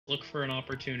look for an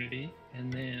opportunity,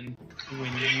 and then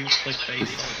when you click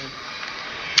base,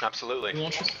 Absolutely.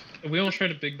 We won't try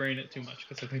to big brain it too much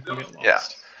because I think we'll get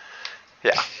lost.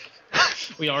 Yeah. Yeah.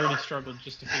 We already struggled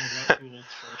just to figure out who ults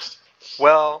first.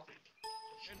 Well,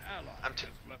 I'm too.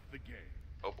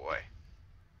 Oh boy.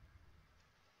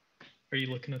 Are you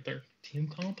looking at their team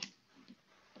comp?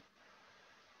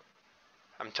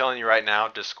 I'm telling you right now,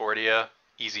 Discordia,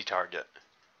 easy target.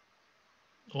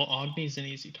 Well, Agni's an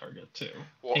easy target too.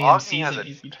 Well, AMC's Agni has an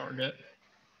easy target.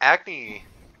 Agni,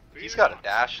 he's got a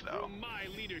dash though.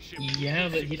 Yeah,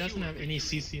 but he doesn't have any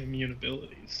CC immune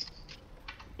abilities.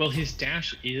 Well, his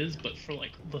dash is, but for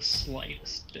like the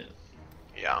slightest bit.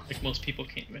 Yeah. Like most people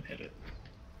can't even hit it.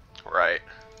 Right.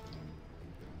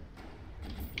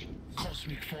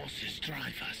 Cosmic forces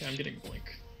drive us. Yeah, I'm getting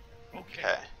blink.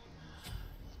 Okay.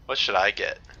 What should I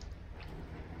get?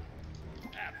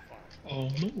 Oh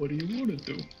no, what do you want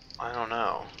to do? I don't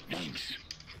know. Thanks.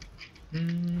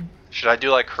 Should I do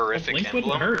like horrific blink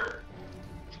emblem? wouldn't hurt.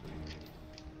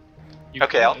 You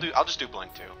Okay, could. I'll just do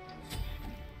blink too.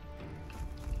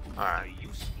 All right.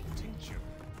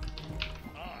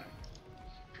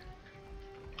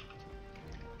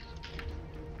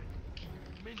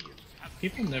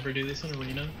 People never do this in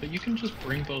arena, but you can just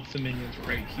bring both the minions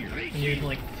right here, and you can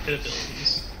like hit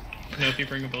abilities. You know, if you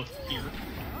bring them both here.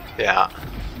 Yeah.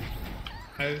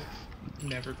 I've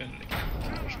never been in a game.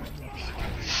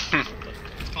 But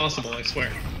it's possible, I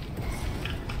swear.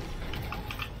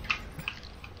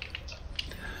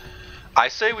 I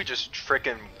say we just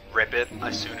frickin' rip it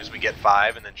as soon as we get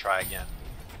 5 and then try again.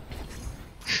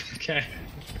 Okay.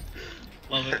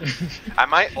 Love it. I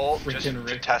might ult just Frickin' to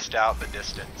rip. test out the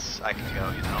distance I can go,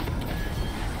 you know?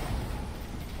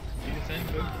 Do you think?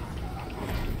 Good.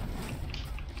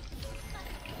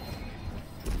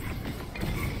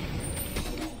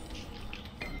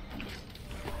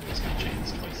 Missed my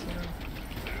chance twice now.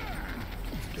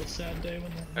 Real sad day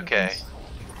when that Okay. happens.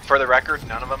 For the record,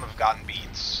 none of them have gotten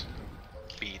beats.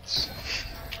 Beats.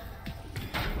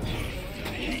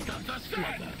 Love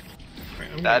that.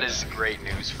 Alright, I'm That gonna is go back. great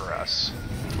news for us.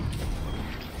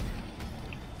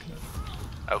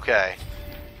 Okay.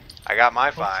 I got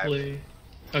my 5. Hopefully...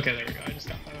 Okay, there we go. I just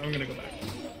got 5. I'm gonna go back.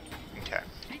 Okay.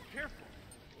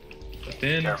 But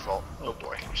then... Careful. Oh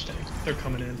boy. Gosh dang. They're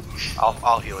coming in.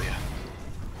 I'll heal you.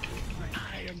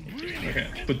 Okay,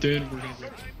 but then we're gonna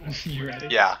rip it. You ready?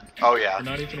 Yeah. Oh yeah. We're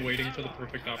not even waiting for the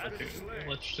perfect opportunity.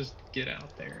 Let's just get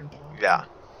out there and Yeah.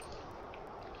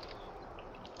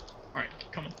 Alright,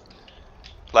 come on.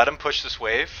 Let him push this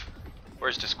wave.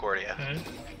 Where's Discordia? Okay.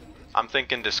 I'm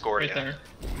thinking Discordia. Right there.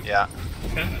 Yeah.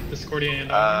 Okay, Discordia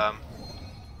and Alright,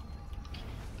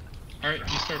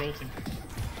 you start ulting.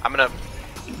 I'm gonna...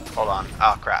 Hold on.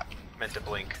 Oh crap. Meant to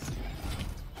blink.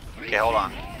 Okay, hold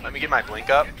on. Let me get my blink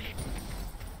up.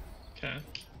 Okay.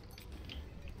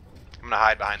 I'm gonna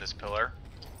hide behind this pillar.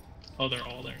 Oh, they're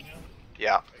all there now.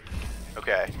 Yeah.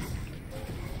 Okay.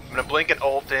 I'm gonna blink and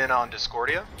ult in on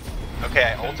Discordia. Okay,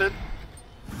 I ulted.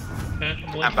 Okay,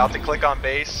 I'm about to click on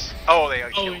base. Oh, they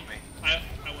killed me. I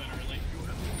went early.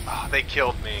 Oh, they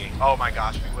killed me. Oh my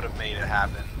gosh, we would have made it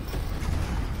happen.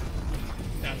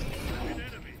 That's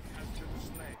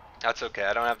That's okay,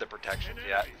 I don't have the protection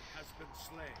yet.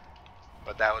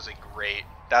 But that was a great...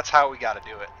 That's how we gotta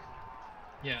do it.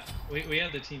 yeah, we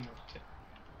had the teamwork too.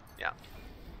 Yeah.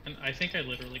 And I think I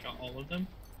literally got all of them.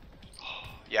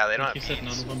 Yeah, they don't You have said none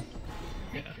beats. of them.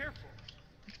 Yeah.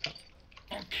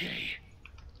 Okay.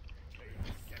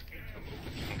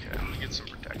 Okay, let me get some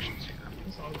protections here.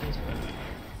 It's all goes bad.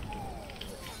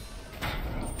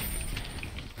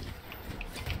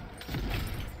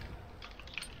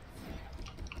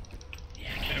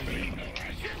 Okay, I'm gonna go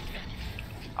back.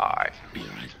 Alright. Be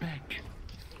right back.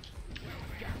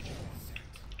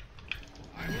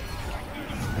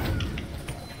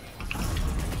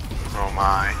 Oh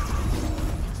my.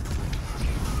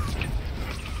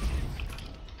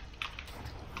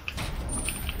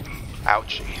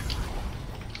 Ouchie.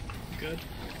 Good.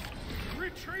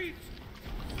 Retreat.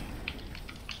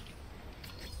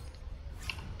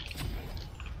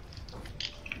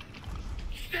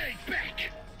 Stay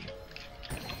back.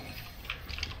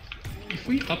 If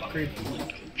we upgrade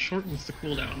Blink, it shortens the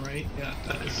cooldown, right? Yeah,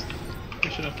 it does. We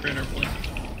should upgrade our Blink.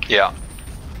 Yeah.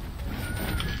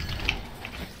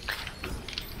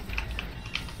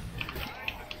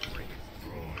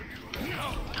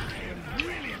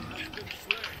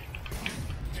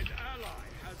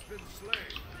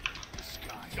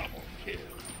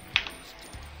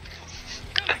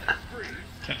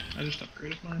 Okay, I just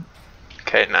upgraded mine.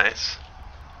 Okay, nice.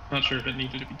 Not sure if it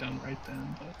needed to be done right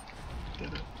then, but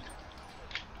did it.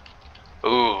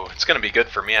 Ooh, it's gonna be good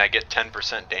for me. I get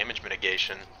 10% damage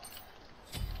mitigation.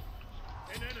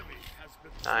 An enemy has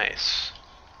been Nice.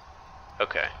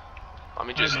 Okay. Let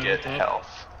me just I get might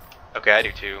health. Okay, I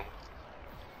do too.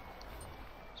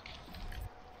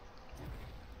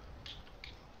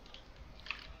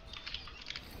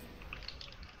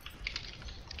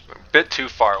 A bit too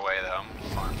far away though. I'm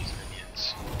gonna farm these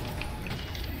minions.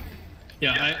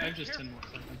 Yeah, I have just 10 more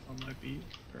seconds on my beat,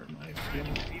 or my field,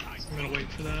 so I'm gonna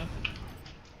wait for that.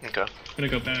 Okay. I'm gonna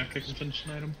go back, I can finish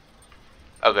an item.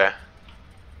 Okay.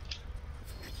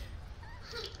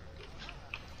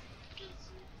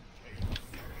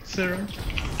 Sarah?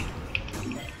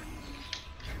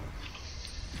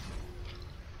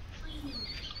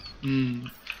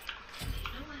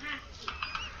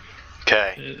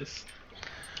 Okay. Yes.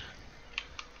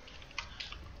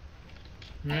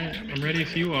 Alright, I'm ready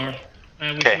if you are. We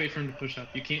should Okay. wait for him to push up.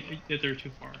 You can't get there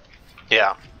too far.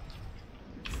 Yeah.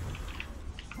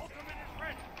 Ultimate is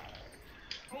ready.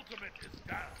 Ultimate is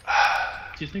down.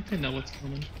 Do you think they know what's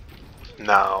coming?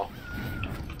 No.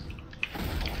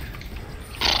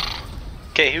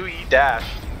 Okay, who E dash?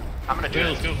 I'm gonna do Okay,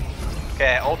 it. let's go.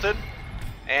 Okay, I ulted,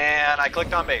 and I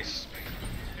clicked on base.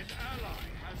 An ally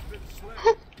has been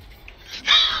slain.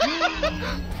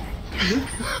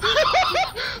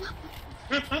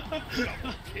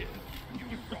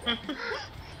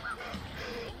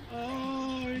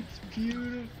 Oh, it's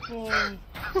beautiful.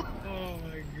 Oh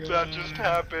my god. That just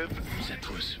happened. That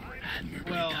was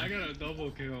admirably Well, done. I got a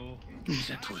double kill.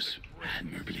 That was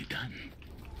admirably done.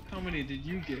 How many did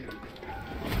you get?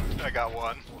 I got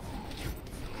one.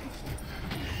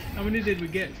 How many did we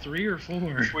get? 3 or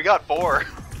 4? We got 4.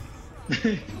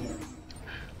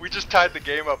 We just tied the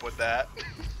game up with that.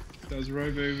 That's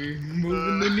right, baby.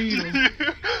 Moving the needle.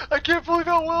 I can't believe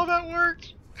how well that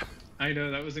worked. I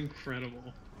know, that was incredible.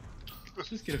 Let's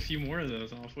just get a few more of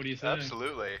those off. What do you say?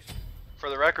 Absolutely. For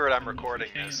the record, I'm I mean, if we recording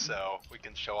can. this, so we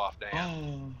can show off Dan.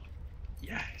 Oh,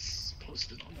 yes.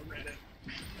 Posted on the Reddit.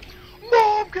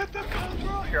 Mom, get the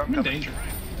camera! Here, I'm I'm in coming. danger.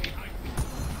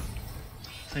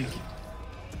 Thank you.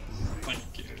 Thank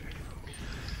you.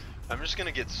 I'm just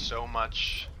gonna get so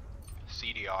much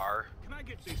CDR. Can I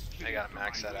get this? I gotta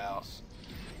max that out.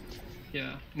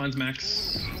 Yeah, mine's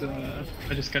max.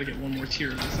 I just gotta get one more tier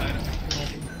of this item.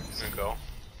 There we go.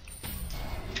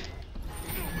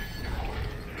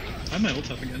 I have my ult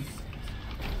up again.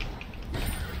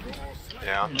 I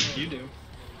Yeah. don't know what you do.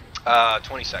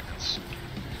 20 seconds.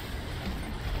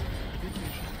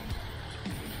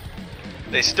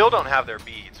 They still don't have their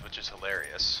beads, which is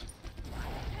hilarious.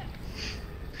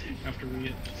 After we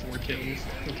get 4 kills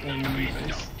with one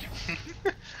face.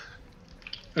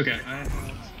 Okay, I have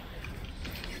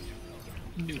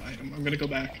a new item. I'm gonna go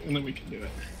back and then we can do it.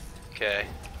 Okay.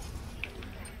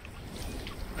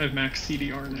 I have max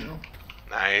CDR now.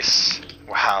 Nice.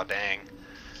 Wow, dang.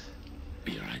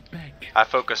 Be right back. I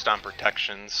focused on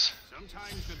protections.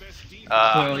 Sometimes the best deed.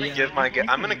 I'm gonna yeah. give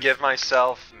I'm gonna give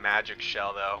myself magic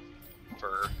shell though,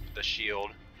 for the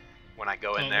shield when I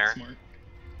go in there. That's smart.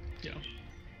 Yeah.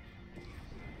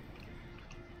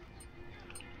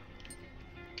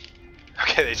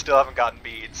 Okay, they still haven't gotten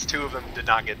beads. 2 of them did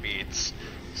not get beads.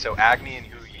 So Agni and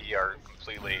Huyi are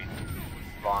completely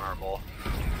vulnerable.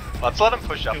 Let's let them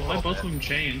push up Okay, a well, I little both of bit. them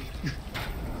chained.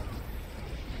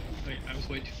 Wait, I was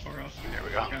way too far off. There we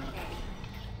go. God.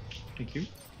 Thank you.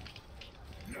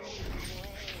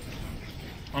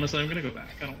 Honestly, I'm gonna go back.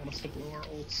 I don't want us to blow our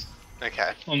ults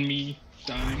Okay. on me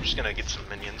I'm dying. just gonna get some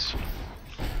minions.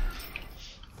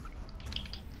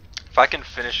 If I can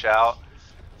finish out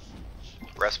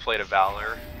Breastplate of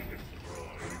Valor,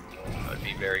 that would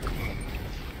be very cool.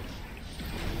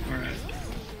 Alright.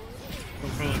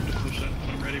 We'll probably have to push up when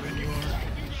I'm ready when you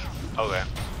are. Okay.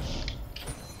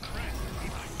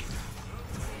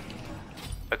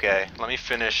 Okay, let me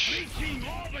finish Reaching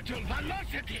orbital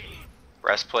velocity.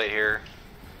 Breastplate here.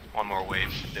 One more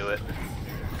wave should do it.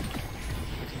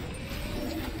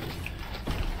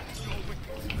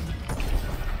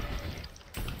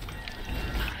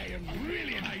 I am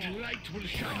really my light will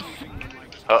shine.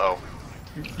 Uh-oh.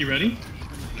 You ready?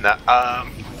 No,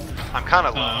 I'm kind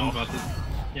of Oh, I'm low. about to.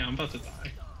 Yeah, I'm about to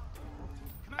die.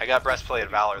 I got Breastplate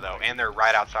of Valor though, and they're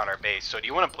right outside our base. So do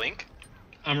you want to blink?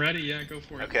 I'm ready. Yeah, go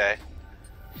for it. Okay.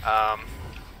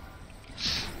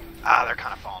 They're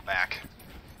kind of falling back.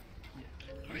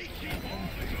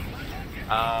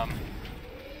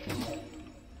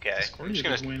 Okay. Discordia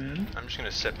just went in. I'm just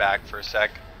gonna sit back for a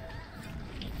sec.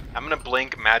 I'm gonna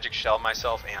blink, magic shell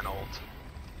myself, and ult.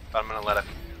 But I'm gonna let it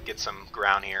get some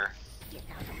ground here.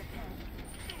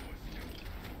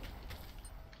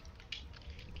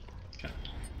 Okay.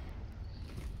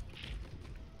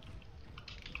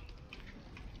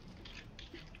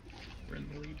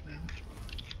 the lead now.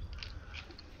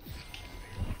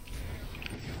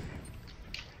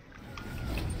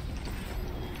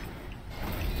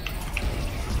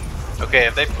 Okay,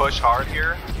 if they push hard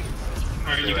here.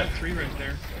 Alright, you got 3 right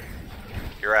there.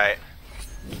 You're right.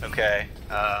 Okay.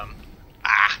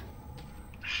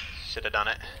 Should have done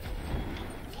it.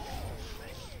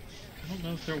 I don't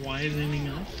know if they're wisening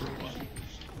up or what.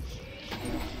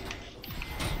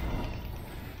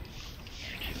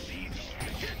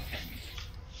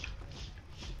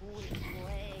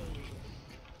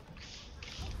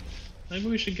 Maybe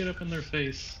we should get up in their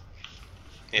face.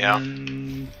 Yeah.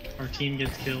 And our team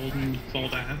gets killed and fall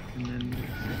back, and then...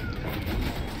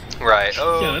 Right.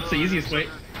 Oh. Yeah, that's the easiest way.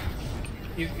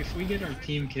 If we get our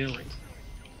team killed...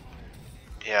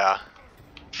 Yeah.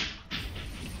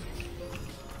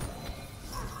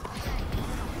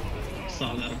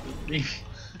 Saw that ability.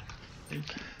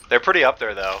 They're pretty up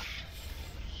there, though.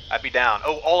 I'd be down.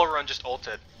 Oh, Olaron just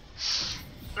ulted.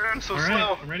 I'm so Alright,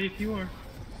 slow. I'm ready if you are.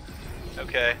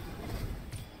 Okay.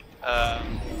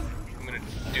 I'm gonna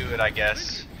do it, I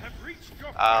guess.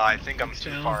 I think I'm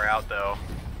too far out, though.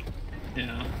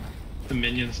 Yeah. The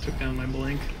minions took down my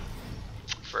blink.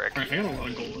 Frick. Alright, I got a lot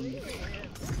of gold.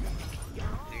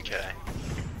 Okay.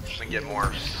 Just gonna get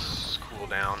more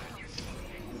cooldown.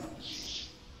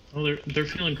 Oh, they're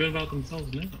feeling good about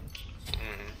themselves now.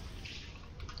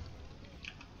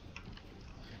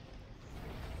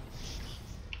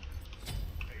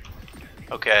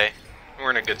 Okay, we're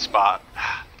in a good spot.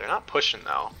 They're not pushing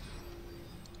though.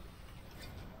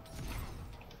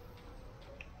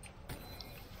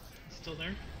 Still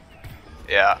there?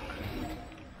 Yeah.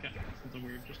 Okay, something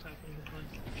weird just happened with my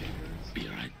Be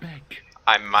right back.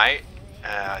 I might.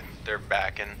 They're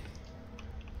backing.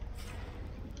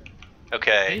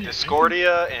 Okay, Hey,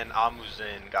 Discordia and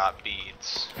Amuzin got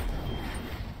beads.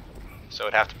 So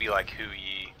it'd have to be like Hu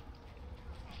Yi.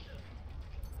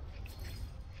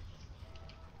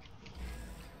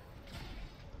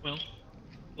 Well,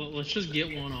 let's just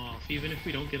get one off, even if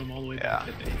we don't get them all the way Yeah. back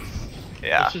to base.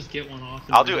 Yeah. Let's just get one off.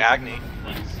 And I'll then do we can Agni.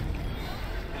 run place.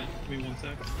 Yeah, give me 1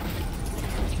 sec.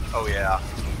 Oh yeah.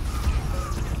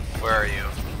 Where are you?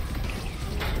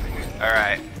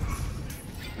 Alright.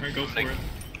 Alright, go for it.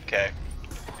 Okay.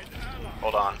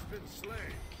 Hold on.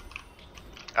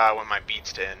 I want my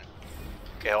beats to end.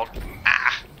 Okay, hold.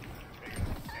 Ah!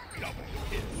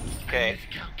 Okay,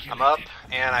 I'm up,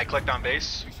 and I clicked on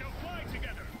base.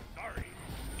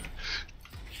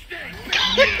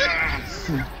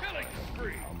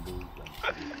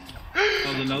 That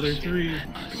was another 3.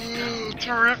 Ooh,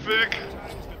 terrific!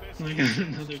 I got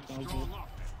another double.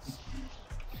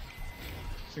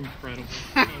 It's incredible.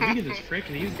 Oh, we can just frick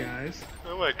these guys.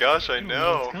 Oh my gosh, I What's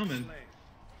know. coming.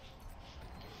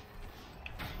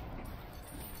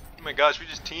 Oh my gosh, we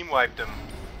just team wiped him.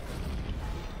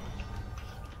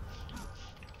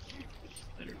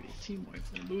 Better be a team wipe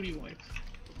than a booty wipe.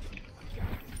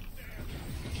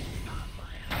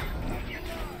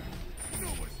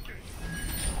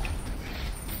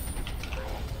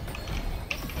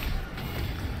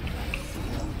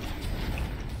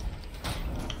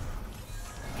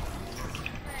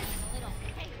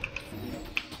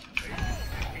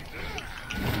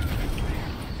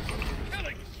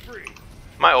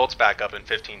 My ult's back up in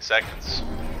 15 seconds.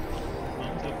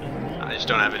 Mine's up in I just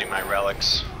don't have any of my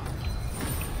relics.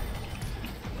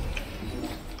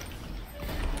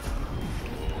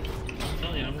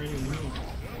 Hell yeah, I'm ready to move.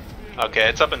 Okay,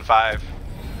 it's up in 5.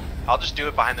 I'll just do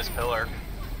it behind this pillar.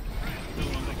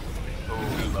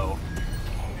 Ooh, low.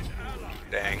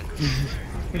 Dang.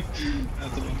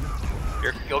 That's a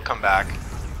bummer. You'll come back.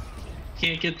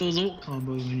 Can't get those ult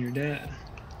combos when you're dead.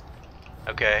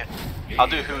 Okay. I'll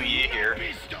do Hu Yi here.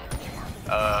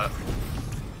 Alright,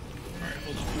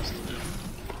 hold on. I'm still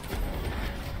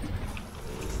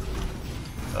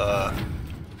down.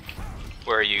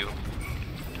 Where are you?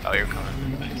 Oh, you're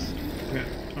coming. Nice. Okay,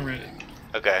 I'm ready.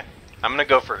 Okay. I'm gonna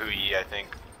go for Hu Yi, I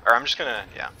think. Or I'm just gonna,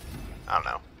 yeah. I don't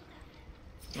know.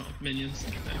 Oh, minions.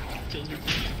 That kills your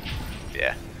team.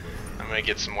 Yeah. I'm gonna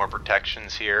get some more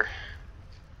protections here.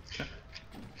 Okay.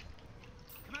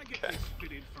 Can I get this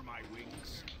fitted for my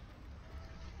wings?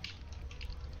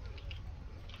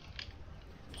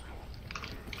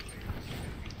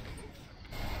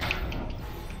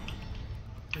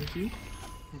 Thank you.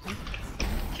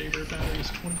 Jaber battery is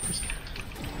 20%.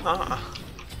 Ah.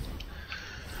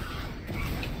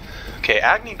 Okay,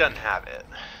 Agni doesn't have it.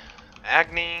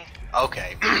 Agni,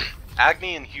 okay.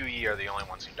 Agni and Hu Yi are the only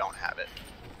ones who don't have it.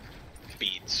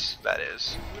 Beats, that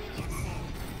is.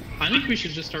 I think we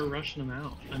should just start rushing them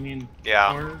out. I mean, Yeah.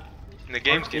 our The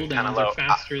game's our getting cooldowns kind of are low.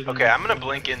 faster than Okay, I'm gonna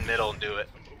blink in middle and do it.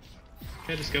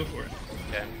 Okay, just go for it.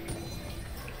 Okay.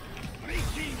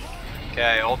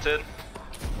 Okay, ulted.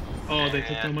 Oh, they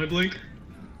took down my blink.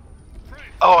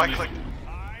 Oh, I clicked.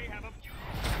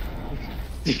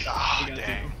 Oh,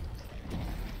 dang.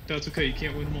 That's okay, you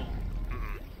can't win them all.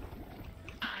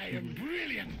 I am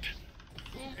brilliant.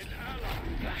 Open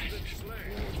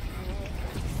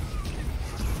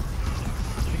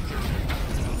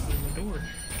the door.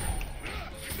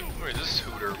 Where is this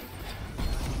Hooter?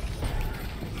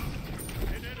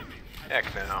 Heck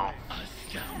no.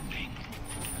 Astounding.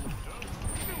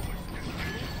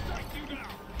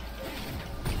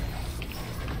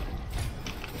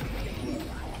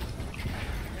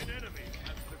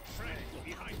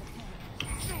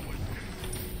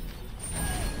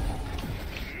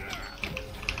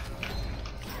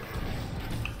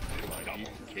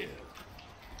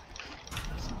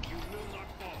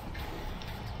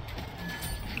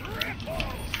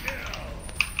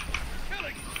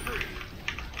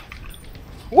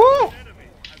 Woo!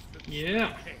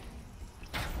 Yeah.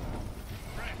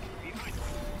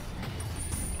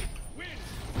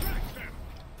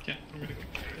 Okay, I'm gonna go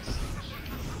for this.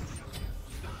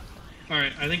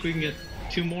 Alright, I think we can get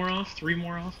 2 more off, 3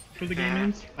 more off for the game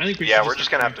ends. I think we Yeah, should we're just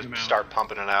gonna have to them out. start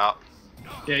pumping it out.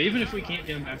 Yeah, even if we can't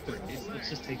get them back to the base, let's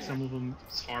just take some of them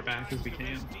as far back as we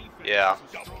can. Yeah.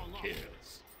 Double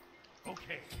kills.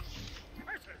 Okay.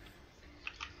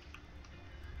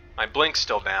 My blink's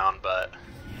still down, but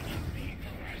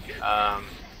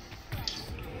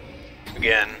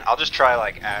again, I'll just try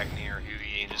like Agni or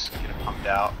Huey and just get it pumped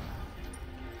out.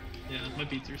 Yeah, my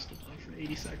beats are still down for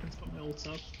 80 seconds, but my ult's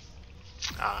up.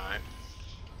 Alright.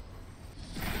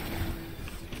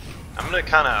 I'm gonna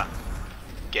kinda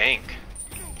gank.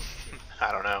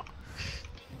 I don't know.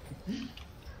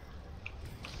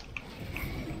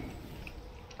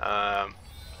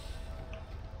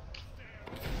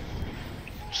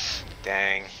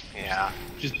 Dang, yeah.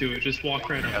 Just do it, just walk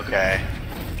right up. Okay.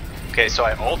 Okay, so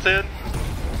I ulted,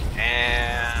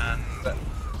 and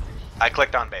I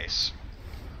clicked on base.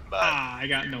 But, Ah, I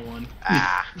got no one.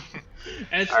 ah.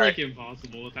 That's All like right.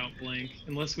 impossible without Blank,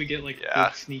 unless we get like Yeah. a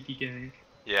big sneaky gank.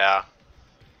 Yeah.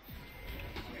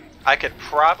 I could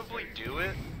probably do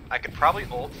it. I could probably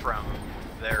ult from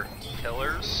their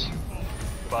pillars,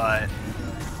 but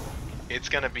it's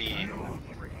gonna be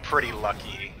pretty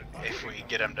lucky if we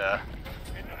get them to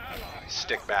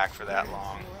stick back for that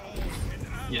long.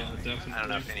 Yeah, definitely. I don't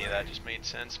know if any of that just made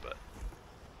sense, but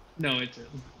No, it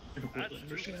didn't. I completely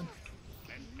understand.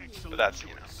 that's, you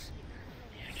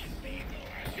know.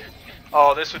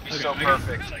 Oh, this would be so Okay, I got-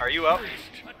 perfect. Are you up?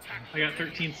 I got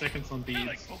 13 seconds on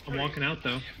beads. I'm walking out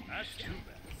though.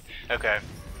 Okay.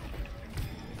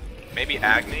 Maybe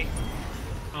Agni?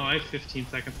 Oh, I have 15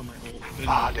 seconds on my ult.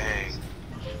 Ah, dang.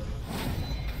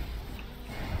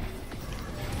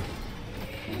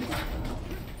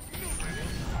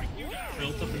 My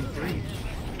ult's up in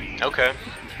 3. Okay.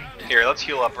 Here, let's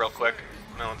heal up real quick.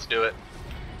 No, let's do it.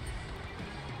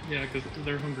 Yeah, because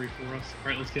they're hungry for us.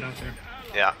 Alright, let's get out there.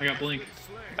 Yeah. I got Blink.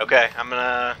 Okay, I'm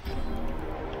gonna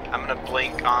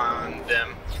blink on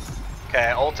them. Okay,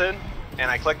 I ulted, and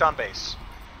I clicked on base.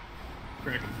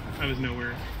 Correct. I was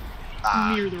nowhere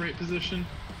near the right position.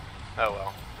 Oh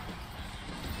well.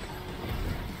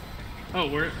 Oh,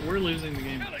 we're losing the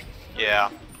game. Yeah.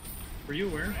 Were you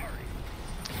aware?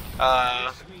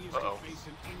 Uh-oh.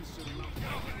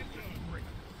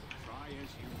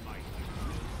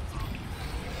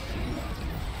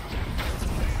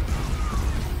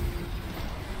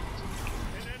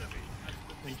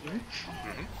 Thank you.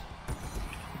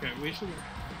 Okay, we should.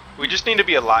 We just need to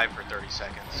be alive for 30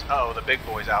 seconds. Oh, the big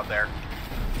boy's out there.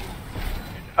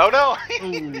 Oh no!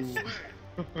 Ooh.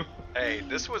 Hey,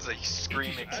 this was a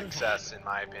screaming success in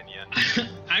my opinion.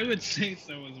 I would say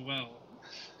so as well.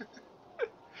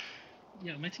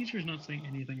 Yeah, my teacher's not saying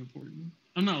anything important.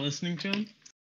 I'm not listening to him.